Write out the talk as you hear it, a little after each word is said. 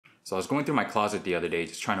So I was going through my closet the other day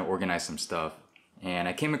just trying to organize some stuff, and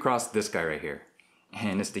I came across this guy right here.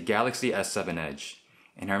 And it's the Galaxy S7 Edge.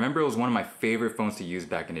 And I remember it was one of my favorite phones to use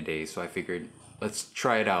back in the day, so I figured, let's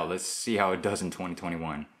try it out, let's see how it does in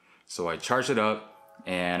 2021. So I charged it up,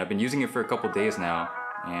 and I've been using it for a couple days now,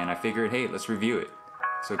 and I figured, hey, let's review it.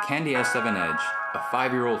 So can the S7 Edge, a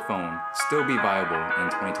 5-year-old phone, still be viable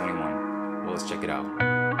in 2021? Well, let's check it out.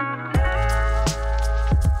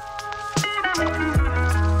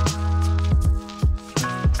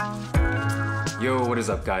 Yo, what is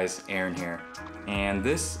up guys, Aaron here. And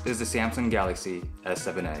this is the Samsung Galaxy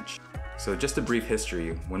S7 Edge. So just a brief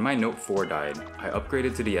history, when my Note 4 died, I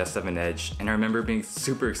upgraded to the S7 Edge, and I remember being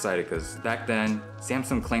super excited because back then,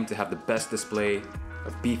 Samsung claimed to have the best display,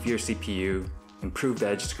 a beefier CPU, improved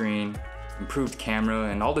edge screen, improved camera,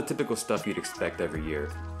 and all the typical stuff you'd expect every year.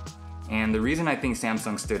 And the reason I think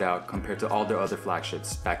Samsung stood out compared to all their other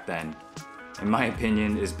flagships back then, in my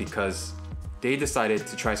opinion, is because they decided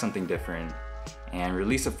to try something different and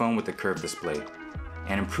release a phone with a curved display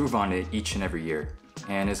and improve on it each and every year.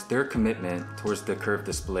 And it's their commitment towards the curved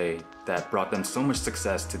display that brought them so much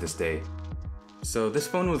success to this day. So this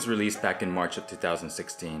phone was released back in March of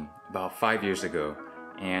 2016, about 5 years ago,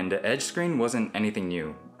 and the edge screen wasn't anything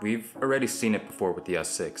new. We've already seen it before with the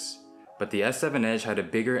S6. But the S7 Edge had a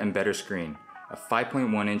bigger and better screen, a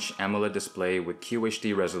 5.1-inch AMOLED display with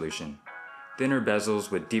QHD resolution, thinner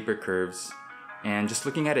bezels with deeper curves, and just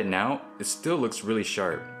looking at it now, it still looks really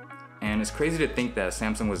sharp. And it's crazy to think that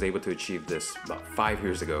Samsung was able to achieve this about 5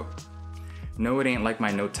 years ago. No, it ain't like my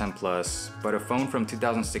Note 10 Plus, but a phone from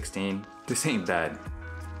 2016, this ain't bad.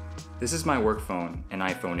 This is my work phone, an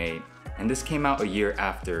iPhone 8, and this came out a year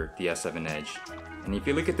after the S7 Edge. And if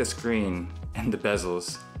you look at the screen and the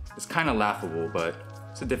bezels, it's kinda laughable, but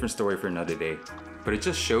it's a different story for another day. But it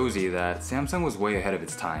just shows you that Samsung was way ahead of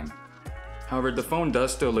its time. However, the phone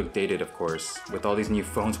does still look dated, of course, with all these new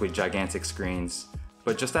phones with gigantic screens,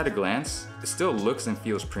 but just at a glance, it still looks and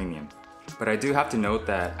feels premium. But I do have to note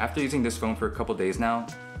that after using this phone for a couple days now,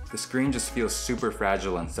 the screen just feels super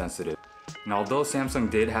fragile and sensitive. And although Samsung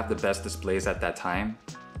did have the best displays at that time,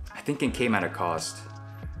 I think it came at a cost.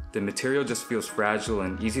 The material just feels fragile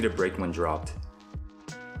and easy to break when dropped.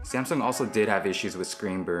 Samsung also did have issues with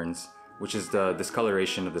screen burns, which is the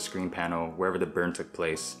discoloration of the screen panel wherever the burn took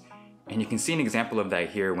place. And you can see an example of that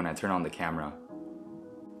here when I turn on the camera.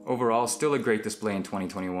 Overall, still a great display in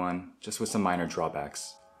 2021, just with some minor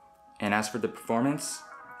drawbacks. And as for the performance,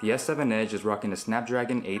 the S7 Edge is rocking a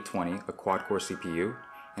Snapdragon 820, a quad-core CPU,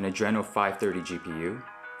 an Adreno 530 GPU,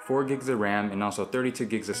 4 gigs of RAM, and also 32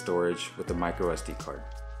 gigs of storage with a micro SD card.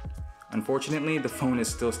 Unfortunately, the phone is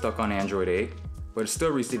still stuck on Android 8, but it's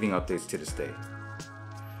still receiving updates to this day.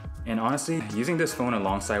 And honestly, using this phone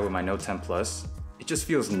alongside with my Note 10 Plus, it just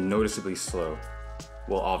feels noticeably slow.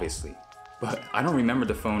 Well, obviously. But I don't remember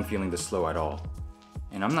the phone feeling this slow at all.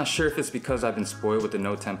 And I'm not sure if it's because I've been spoiled with the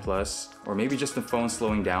Note 10 Plus, or maybe just the phone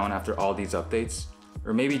slowing down after all these updates,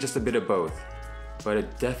 or maybe just a bit of both. But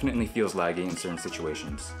it definitely feels laggy in certain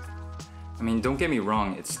situations. I mean, don't get me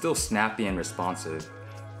wrong, it's still snappy and responsive,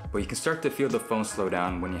 but you can start to feel the phone slow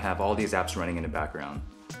down when you have all these apps running in the background.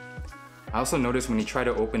 I also noticed when you try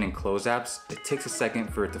to open and close apps, it takes a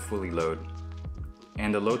second for it to fully load.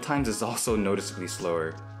 And the load times is also noticeably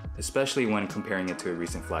slower, especially when comparing it to a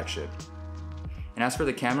recent flagship. And as for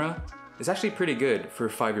the camera, it's actually pretty good for a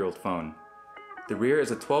 5-year-old phone. The rear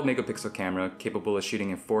is a 12 megapixel camera capable of shooting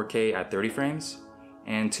in 4K at 30 frames,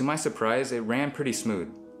 and to my surprise, it ran pretty smooth.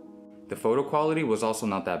 The photo quality was also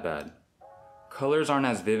not that bad. Colors aren't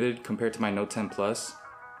as vivid compared to my Note 10 Plus,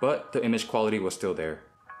 but the image quality was still there.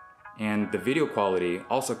 And the video quality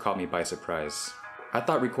also caught me by surprise. I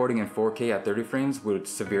thought recording in 4K at 30 frames would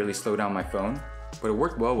severely slow down my phone, but it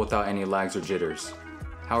worked well without any lags or jitters.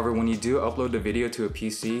 However, when you do upload the video to a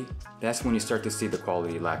PC, that's when you start to see the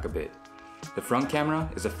quality lag a bit. The front camera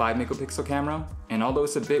is a 5 megapixel camera, and although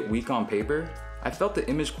it's a bit weak on paper, I felt the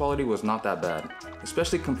image quality was not that bad,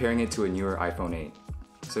 especially comparing it to a newer iPhone 8.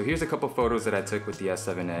 So here's a couple photos that I took with the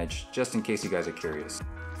S7 Edge, just in case you guys are curious.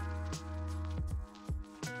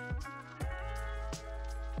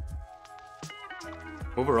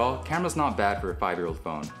 Overall, camera's not bad for a 5-year-old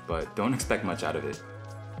phone, but don't expect much out of it.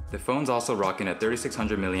 The phone's also rocking a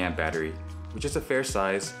 3600 mAh battery, which is a fair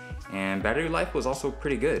size, and battery life was also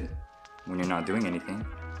pretty good when you're not doing anything.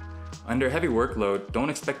 Under heavy workload, don't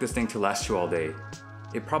expect this thing to last you all day.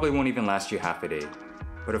 It probably won't even last you half a day,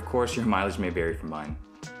 but of course your mileage may vary from mine.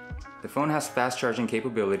 The phone has fast charging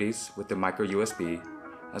capabilities with the micro USB,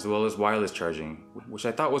 as well as wireless charging, which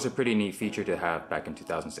I thought was a pretty neat feature to have back in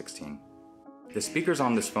 2016. The speakers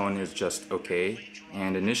on this phone is just okay,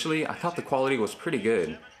 and initially I thought the quality was pretty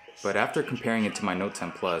good, But after comparing it to my Note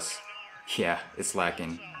 10 Plus, yeah, it's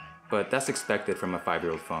lacking. But that's expected from a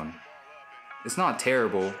 5-year-old phone. It's not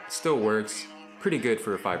terrible, still works, pretty good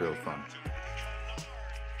for a 5-year-old phone.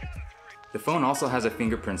 The phone also has a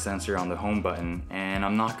fingerprint sensor on the home button, and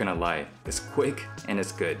I'm not gonna lie, it's quick and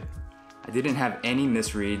it's good. I didn't have any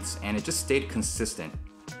misreads and it just stayed consistent.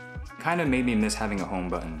 Kinda made me miss having a home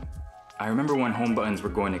button. I remember when home buttons were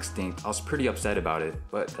going extinct, I was pretty upset about it,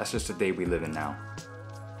 but that's just the day we live in now.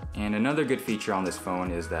 And another good feature on this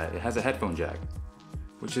phone is that it has a headphone jack,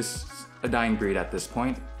 which is a dying breed at this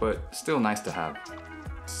point, but still nice to have.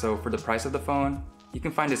 So for the price of the phone, you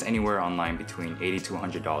can find this anywhere online between $80 to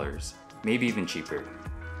 $100, maybe even cheaper.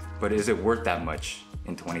 But is it worth that much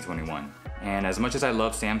in 2021? And as much as I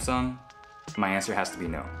love Samsung, my answer has to be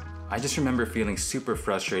no. I just remember feeling super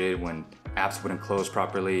frustrated when apps wouldn't close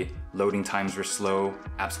properly, loading times were slow,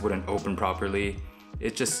 apps wouldn't open properly.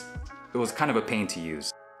 It was kind of a pain to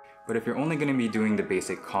use. But if you're only gonna be doing the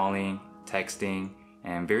basic calling, texting,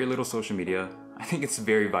 and very little social media, I think it's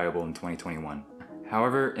very viable in 2021.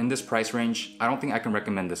 However, in this price range, I don't think I can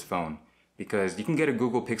recommend this phone because you can get a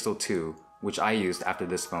Google Pixel 2, which I used after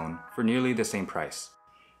this phone, for nearly the same price.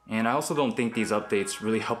 And I also don't think these updates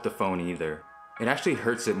really help the phone either. It actually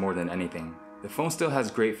hurts it more than anything. The phone still has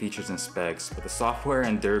great features and specs, but the software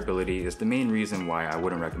and durability is the main reason why I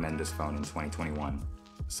wouldn't recommend this phone in 2021.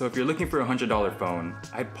 So if you're looking for a $100 phone,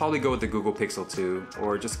 I'd probably go with the Google Pixel 2,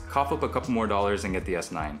 or just cough up a couple more dollars and get the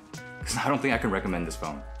S9, because I don't think I can recommend this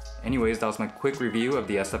phone. Anyways, that was my quick review of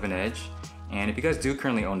the S7 Edge, and if you guys do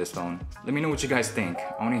currently own this phone, let me know what you guys think.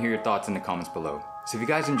 I want to hear your thoughts in the comments below. So if you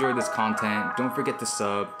guys enjoyed this content, don't forget to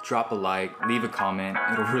sub, drop a like, leave a comment,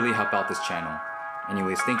 it'll really help out this channel.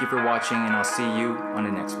 Anyways, thank you for watching, and I'll see you on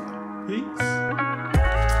the next one. Peace!